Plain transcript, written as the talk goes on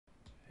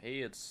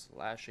Hey, it's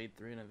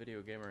Lash83n and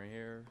Vdeogamer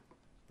here,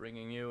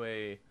 bringing you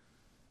a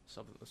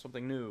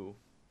something new.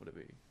 Would it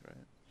be right?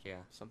 Yeah.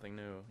 Something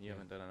new. You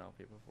haven't done an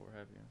LP before,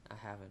 have you? I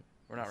haven't.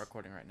 We're not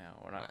recording right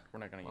now. We're not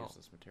gonna Well, use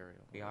this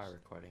material. We are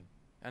recording.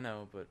 I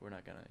know, but we're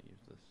not gonna use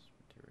this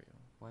material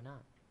Why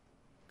not?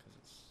 because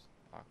it's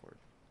awkward.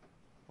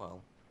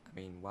 Well, I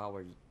mean, while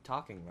we're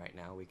talking right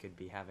now, we could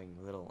be having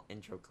little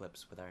intro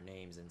clips with our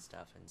names and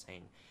stuff and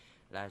saying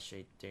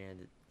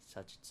Lash83n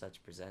such and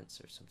such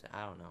presents or something.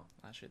 I don't know.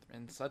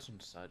 Lash83n such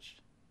and such.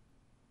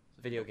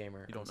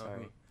 Vdeogamer. You don't know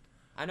sorry. who?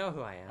 I know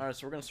who I am. Alright,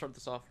 so we're gonna start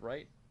this off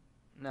right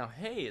now.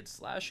 Hey, it's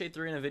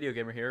Lash83n and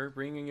Vdeogamer here,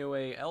 bringing you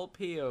a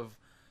LP of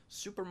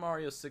Super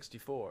Mario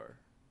 64.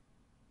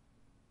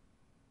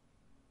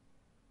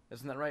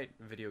 Isn't that right,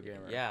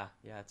 Vdeogamer? Yeah,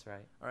 that's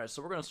right. Alright,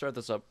 so we're gonna start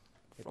this up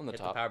from the Hit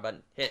top. the power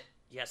button. Hit.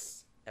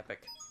 Yes.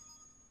 Epic.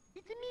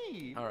 It's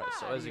me, Alright,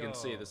 so as you can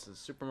see, this is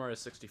Super Mario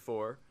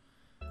 64,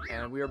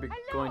 and we are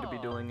going to be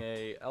doing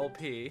a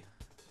LP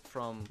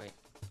from... Wait.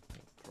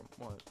 From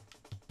what?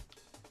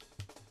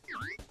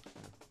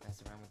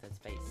 Mess around with its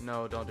face.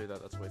 No, don't do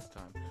that, that's a waste of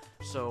time.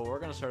 So we're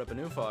gonna start up a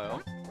new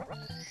file.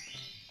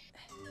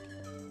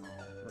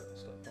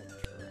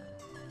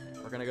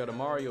 We're gonna go to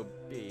Mario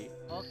B,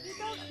 Okie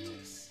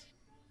dokie.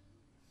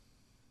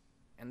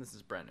 and this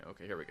is brand new.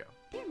 Okay, here we go.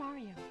 Dear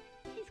Mario,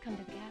 please come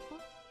to the castle.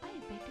 I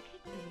have baked a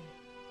cake for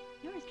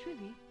you. Yours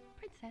truly,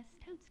 Princess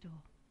Toadstool.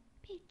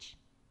 Peach.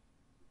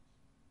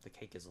 The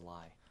cake is a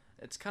lie.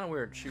 It's kind of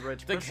weird. She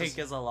writes The cake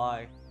is a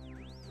lie.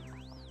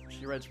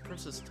 She writes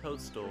Princess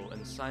Toadstool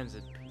and signs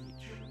it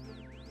Peach.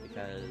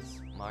 Because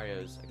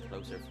Mario's a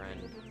closer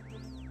friend.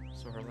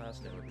 So her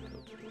last name would be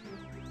Toadstool.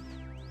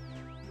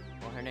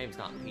 Well, her name's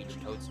not Peach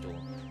Toadstool.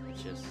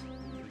 It's just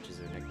Peach is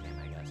her nickname,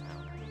 I guess. I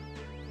don't know.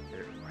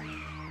 You're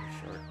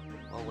short.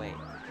 Oh wait.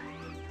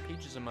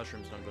 Peaches and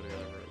mushrooms don't go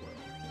together very well.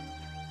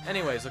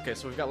 Anyways, okay,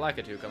 so we've got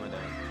Lakitu coming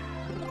down.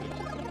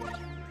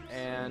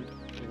 And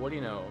what do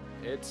you know?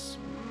 It's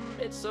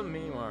a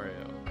me Mario.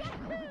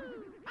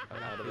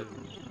 Out of the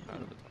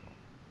tunnel.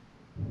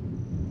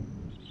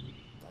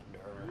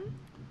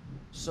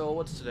 So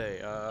what's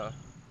today? Let's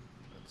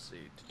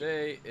see.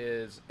 Today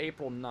is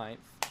April 9th.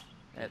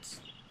 It's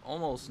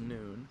almost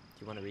noon.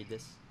 Do you want to read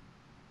this?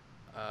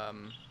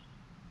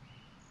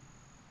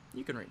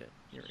 You can read it.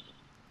 You read it.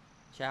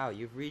 Ciao,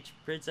 you've reached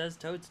Princess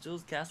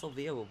Toadstool's castle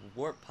via a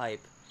warp pipe.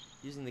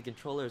 Using the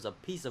controller as a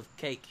piece of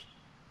cake.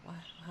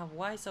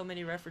 Why so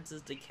many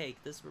references to cake?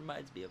 This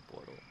reminds me of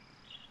Portal.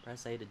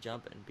 Press A to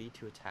jump and B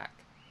to attack.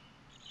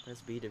 Press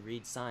B to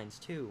read signs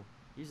too.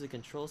 Use the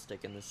control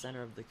stick in the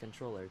center of the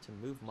controller to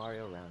move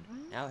Mario around.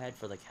 Now head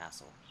for the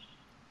castle.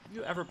 Have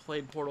you ever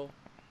played Portal?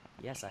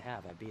 Yes, I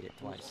have. I beat it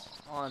twice.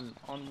 On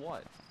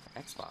what?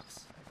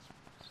 Xbox.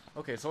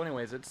 Okay, so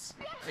anyways, it's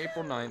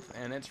April 9th,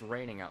 and it's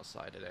raining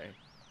outside today.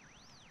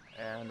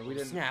 And we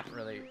didn't Snap.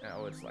 really...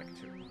 Oh, it's like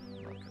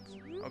 2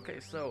 rockets. Okay,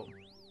 so...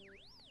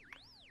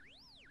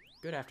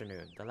 Good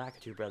afternoon. The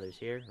Lakitu brothers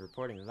here,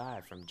 reporting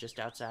live from just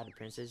outside the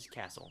Princess's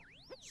castle.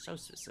 So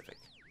specific.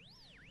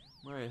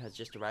 Mario has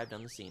just arrived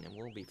on the scene and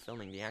will be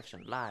filming the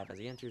action live as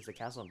he enters the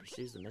castle and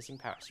pursues the missing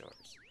power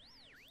source.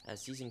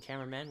 As seasoned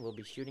cameraman, we'll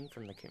be shooting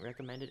from the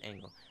recommended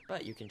angle,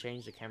 but you can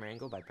change the camera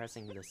angle by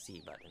pressing the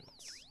C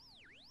buttons.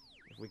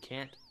 If we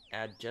can't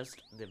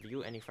adjust the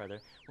view any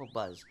further, we'll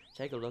buzz.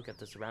 Take a look at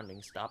the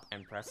surroundings, stop,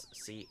 and press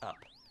C up.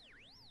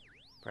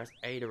 Press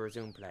A to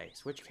resume play.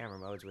 Switch camera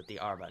modes with the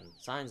R button.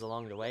 Signs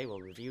along the way will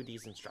review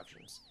these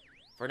instructions.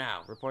 For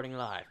now, reporting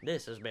live,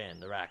 this has been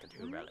the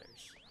Lakitu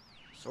brothers.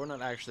 So we're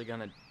not actually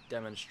gonna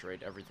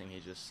demonstrate everything he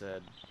just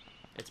said.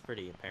 It's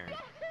pretty apparent.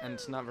 And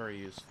it's not very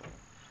useful.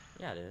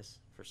 Yeah, it is,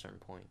 for certain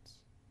points.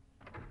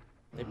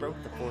 They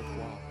broke the fourth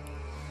wall.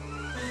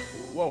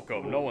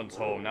 Welcome, no one's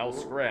home, now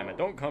scram it,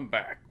 don't come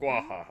back.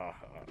 Gwahahaha.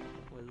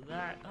 What was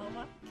that? Oh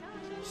my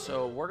gosh.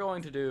 So we're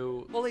going to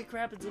do... Holy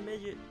crap, it's a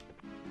midget.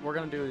 We're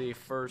gonna do the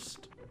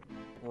first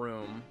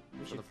room.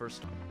 We So should- the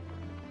first...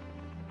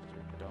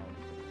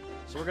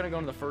 So we're gonna go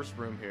into the first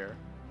room here.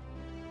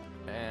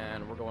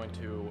 And we're going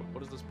to...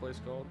 What is this place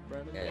called,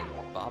 Brandon?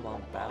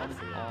 Bob-Omb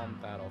Battlefield.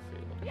 Bob-Omb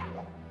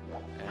Battlefield.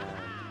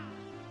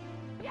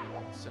 And...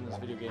 Send this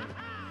video game.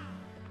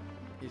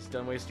 He's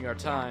done wasting our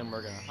time.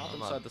 We're gonna hop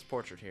I'm a inside this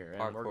portrait here, and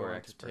we're hardcore going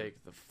expert. to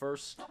take the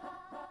first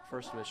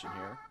mission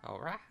here.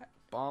 Alright.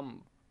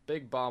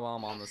 Big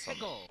Bob-Omb on the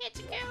summit. It's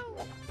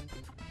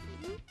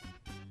you.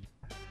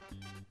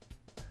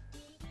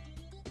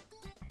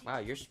 Wow,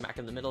 you're smack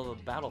in the middle of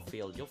a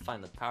battlefield. You'll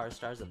find the power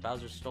stars that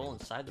Bowser stole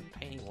inside the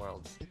painting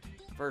worlds.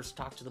 First,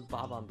 talk to the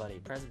Bob-Omb buddy.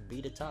 Press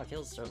B to talk.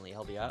 He'll certainly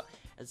help you out,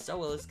 and so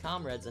will his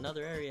comrades in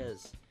other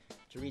areas.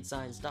 To read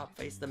signs, stop,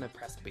 face them, and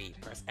press B.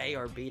 Press A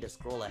or B to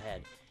scroll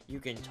ahead. You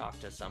can talk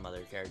to some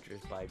other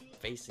characters by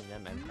facing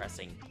them and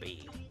pressing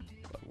B.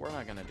 But we're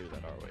not gonna do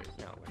that, are we?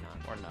 No, we're not.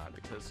 Or not,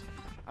 because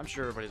I'm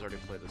sure everybody's already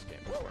played this game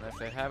before, and if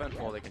they haven't,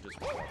 well, they can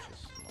just watch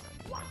us.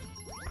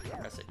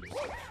 Press it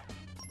yourself.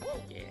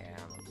 Yeah,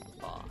 I'm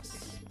the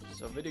boss.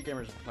 So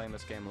Vdeogamer's been playing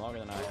this game longer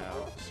than I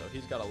have, so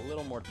he's got a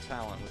little more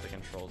talent with the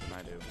controls than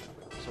I do.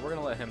 So we're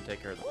gonna let him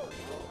take care of the first.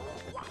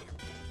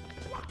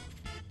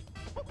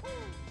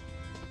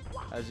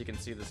 As you can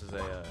see, this is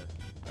a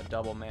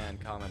double man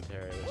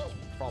commentary, which is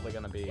probably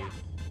going to be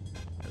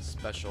a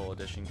special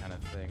edition kind of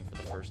thing for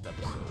the first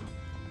episode.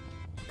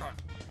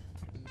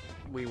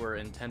 We were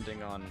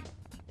intending on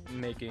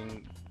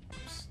making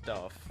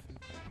stuff.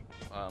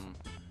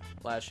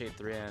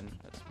 Lash83n,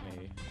 that's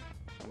me.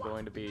 I'm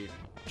going to be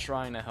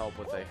trying to help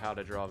with a how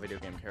to draw video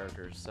game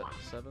characters. Set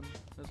 7,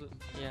 is it?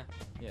 Yeah.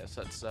 Yeah,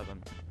 set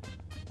 7.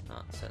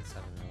 Not set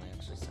 7, really,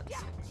 actually set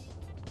 6.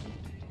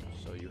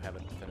 So you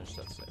haven't finished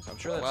set 6. I'm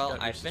sure that's Well,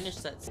 got I your finished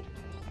set 6.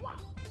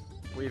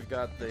 We've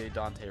got the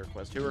Dante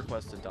request. Who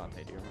requested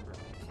Dante, do you remember?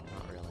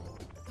 Not really.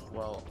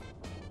 Well,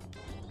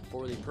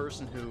 for the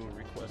person who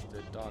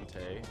requested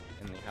Dante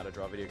in the how to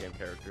draw video game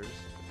characters,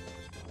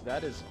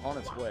 that is on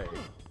its way.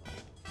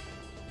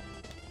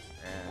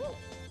 And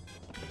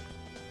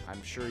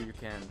I'm sure you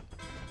can...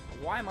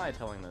 Why am I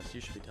telling this?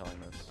 You should be telling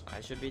this.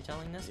 I should be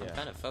telling this? Yeah. I'm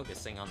kind of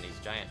focusing on these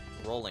giant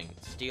rolling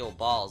steel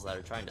balls that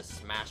are trying to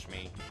smash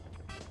me.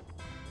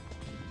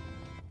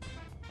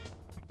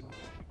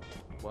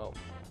 Well,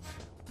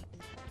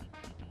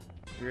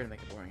 you're gonna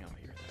make it boring out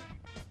here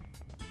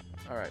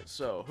then. Alright,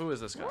 so who is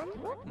this guy?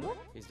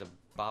 He's the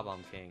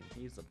Bob-Omb king.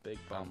 He's the big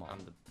I'm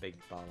Bob-Omb. the big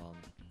Bob-Omb.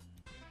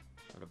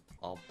 What a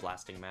all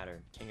blasting matter.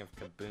 King of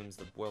kabooms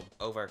the world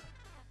over.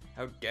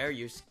 How dare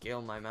you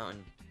scale my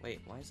mountain? Wait,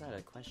 why is that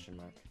a question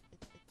mark?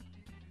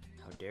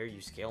 How dare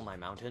you scale my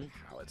mountain?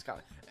 How it's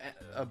got.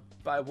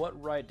 By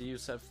what right do you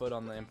set foot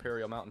on the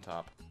Imperial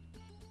Mountaintop?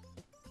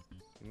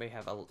 You may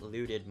have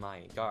eluded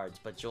my guards,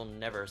 but you'll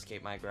never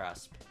escape my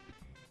grasp.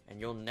 And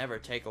you'll never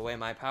take away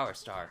my power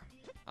star.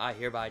 I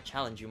hereby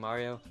challenge you,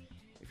 Mario.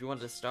 If you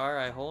want the star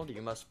I hold,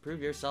 you must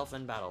prove yourself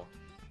in battle.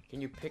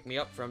 Can you pick me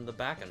up from the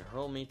back and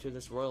hurl me to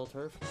this royal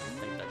turf? I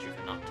think that you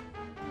cannot.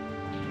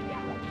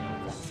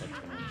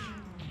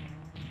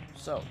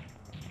 So,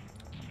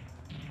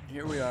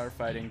 here we are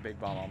fighting Big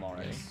Bob-Omb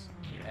already. Yes.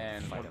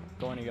 And Fight we're him.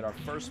 going to get our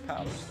first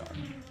power star.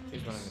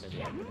 Here's what I'm gonna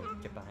do. I'm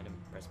gonna get behind him,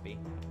 press B.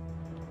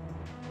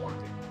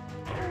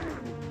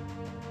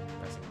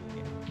 Pressing B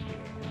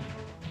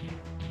again.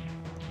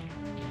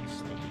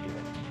 Sneaky do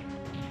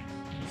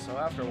it. So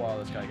after a while,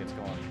 this guy gets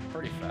going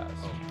pretty fast.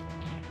 Oh.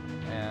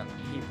 And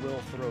he will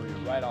throw you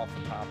right off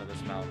the top of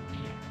this mountain.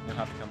 You'll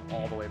have to come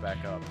all the way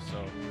back up.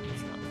 So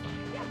It's not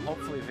fun.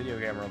 hopefully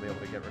Vdeogamer will be able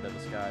to get rid of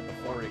this guy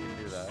before he can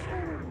do that.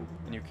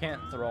 And you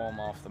can't throw him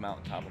off the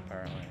mountaintop,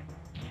 apparently.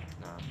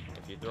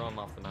 If you throw him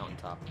off the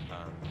mountaintop,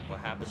 what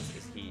happens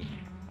is he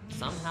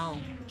somehow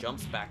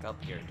jumps back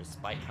up here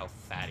despite how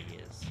fat he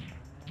is.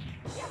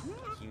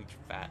 Huge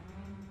fat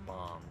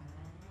bomb.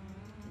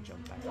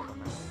 Jump back up the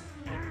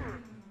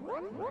mountain.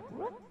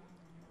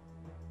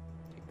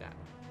 Take that.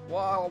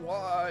 Well,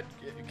 what?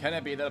 Can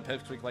it be that a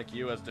pipsqueak like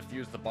you has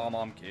defused the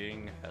Bob-Omb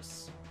King?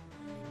 Yes.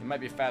 You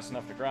might be fast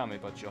enough to ground me,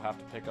 but you'll have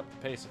to pick up the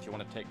pace if you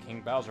want to take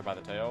King Bowser by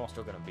the tail.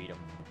 Still gonna beat him.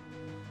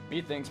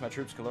 Me thinks my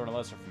troops could learn a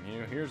lesson from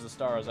you. Here's the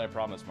star as I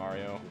promised,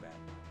 Mario. Too bad.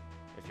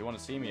 If you want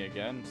to see me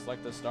again,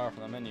 select this star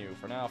from the menu.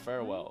 For now,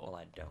 farewell. Well,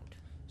 I don't.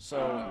 So,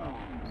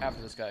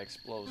 after this guy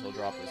explodes, he'll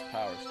drop his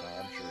power star.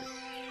 I'm sure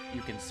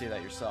you can see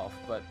that yourself,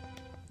 but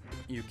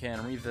you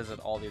can revisit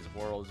all these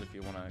worlds if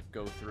you want to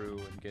go through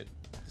and get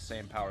the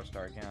same power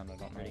star again. I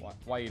don't know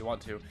why you'd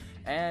want to.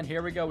 And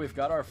here we go. We've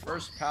got our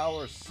first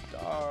power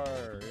star.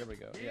 Here we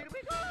go. Yeah.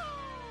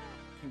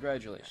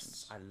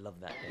 Congratulations. Yes, I love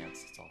that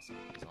dance. It's awesome.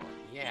 It's all,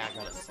 yeah, I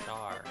got a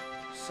star.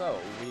 So,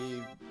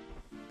 we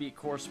beat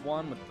course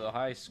 1 with the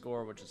high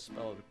score, which is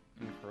spelled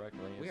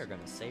incorrectly. We are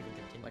gonna save and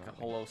continue. like a aren't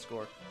we? whole low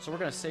score. So we're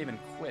going to save and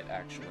quit,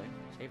 actually.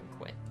 Save and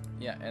quit.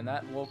 Yeah, and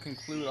that will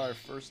conclude our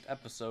first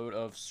episode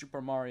of Super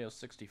Mario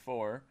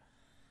 64.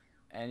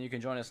 And you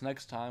can join us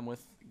next time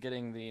with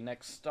getting the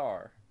next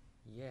star.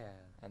 Yeah.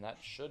 And that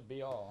should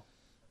be all.